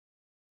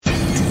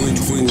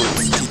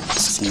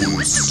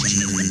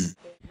TwinSportsTV.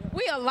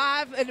 We are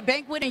live at the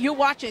Banquet, and you're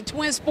watching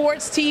Twin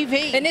Sports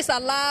TV. And it's a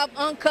live,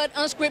 uncut,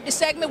 unscripted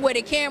segment where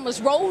the cameras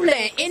roll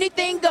and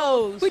anything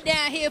goes. We're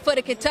down here for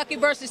the Kentucky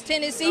versus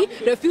Tennessee,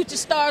 the Future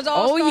Stars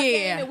All-Star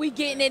game, and we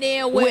getting it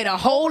in with a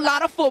whole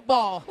lot of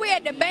football. We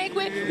at the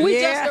Banquet.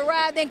 We just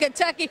arrived in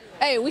Kentucky.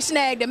 Hey, we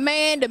snagged the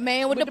man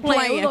with the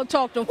plan. We're going to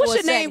talk to him for a second.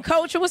 What's your name,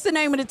 Coach? What's the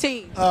name of the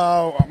team?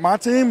 My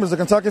team is the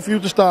Kentucky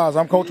Future Stars.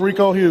 I'm Coach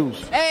Ricco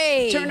Hughes.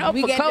 Hey, turn up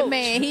we for got Coach. the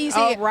man. He's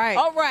here. All right.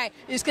 All right.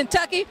 It's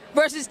Kentucky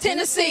versus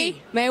Tennessee.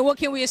 Man, what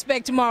can we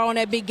expect tomorrow on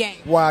that big game?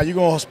 Wow, you're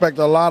going to expect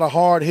a lot of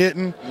hard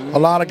hitting, a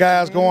lot of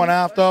guys going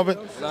after it,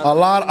 a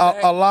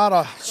lot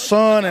of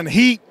sun and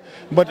heat,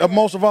 but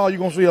most of all, you're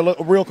going to see a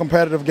real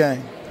competitive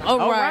game.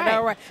 All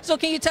right. So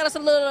can you tell us a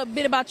little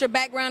bit about your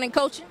background in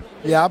coaching?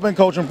 Yeah, I've been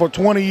coaching for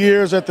 20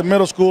 years at the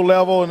middle school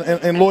level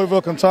in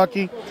Louisville,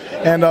 Kentucky,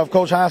 and I've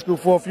coached high school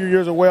for a few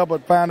years as well,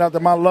 but found out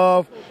that my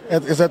love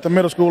is at the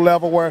middle school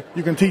level where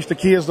you can teach the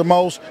kids the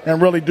most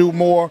and really do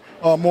more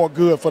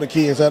good for the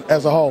kids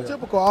as a whole.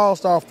 Typical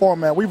all-star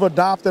format, we've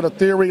adopted a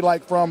theory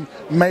like from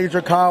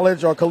major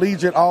college or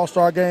collegiate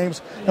all-star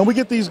games, and we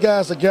get these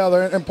guys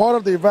together, and part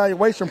of the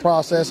evaluation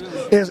process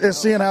is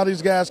seeing how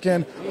these guys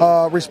can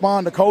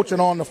respond to coaching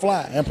on the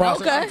fly and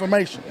process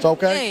information.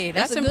 Okay? Hey,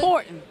 that's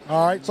important.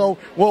 All right, so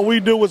what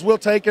we do is we'll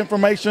take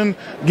information,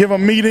 give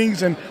them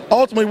meetings, and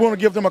ultimately we want to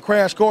give them a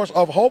crash course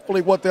of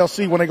hopefully what they'll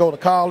see when they go to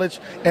college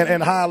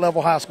and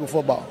high-level high school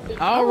football.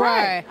 All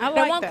right. I like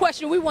now, one that.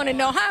 question we want to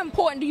know, how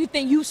important do you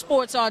think youth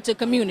sports are to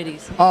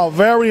communities?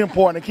 Very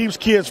important. It keeps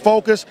kids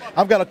focused.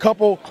 I've got a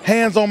couple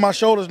hands on my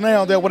shoulders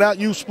now that without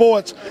youth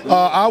sports,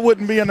 I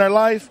wouldn't be in their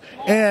life,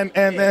 and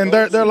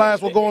their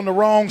lives will go on the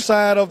wrong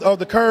side of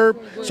the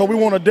curb. So we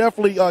want to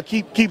definitely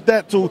keep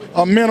that to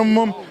a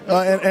minimum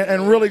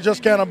and really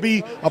just kind of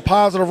be a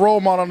positive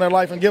role model in their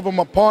life and give them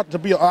an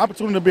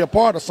opportunity to be a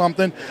part of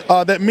something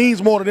that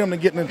means more to them than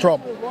getting in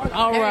trouble.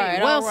 All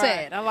right. Well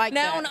said. I like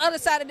now, that. on the other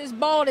side of this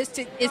ball is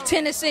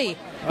Tennessee.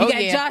 You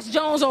got Josh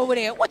Jones over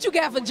there. What you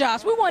got for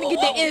Josh? We want to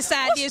get the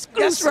inside, the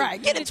exclusive. That's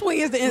right. Get the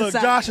Twins the inside.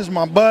 Look, Josh is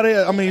my buddy.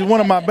 I mean, he's one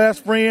of my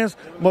best friends.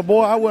 But,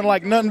 boy, I wouldn't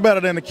like nothing better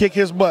than to kick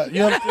his butt.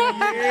 You understand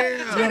me?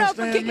 You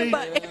understand me? You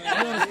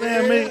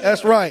understand me?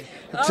 That's right.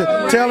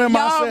 Tell him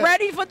I said. Y'all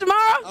ready for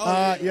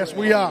tomorrow? Yes,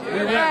 we are.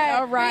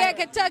 All right. We got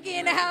Kentucky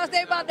in the house.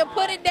 They about to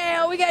put it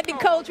down. We got the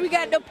coach. We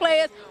got the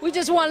players. We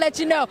just want to let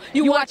you know,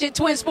 you watching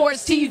Twin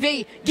Sports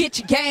TV. Get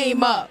your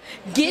game up.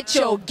 Get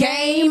your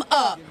game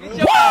up.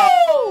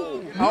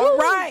 Woo! All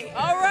right.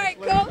 All right,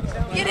 coach.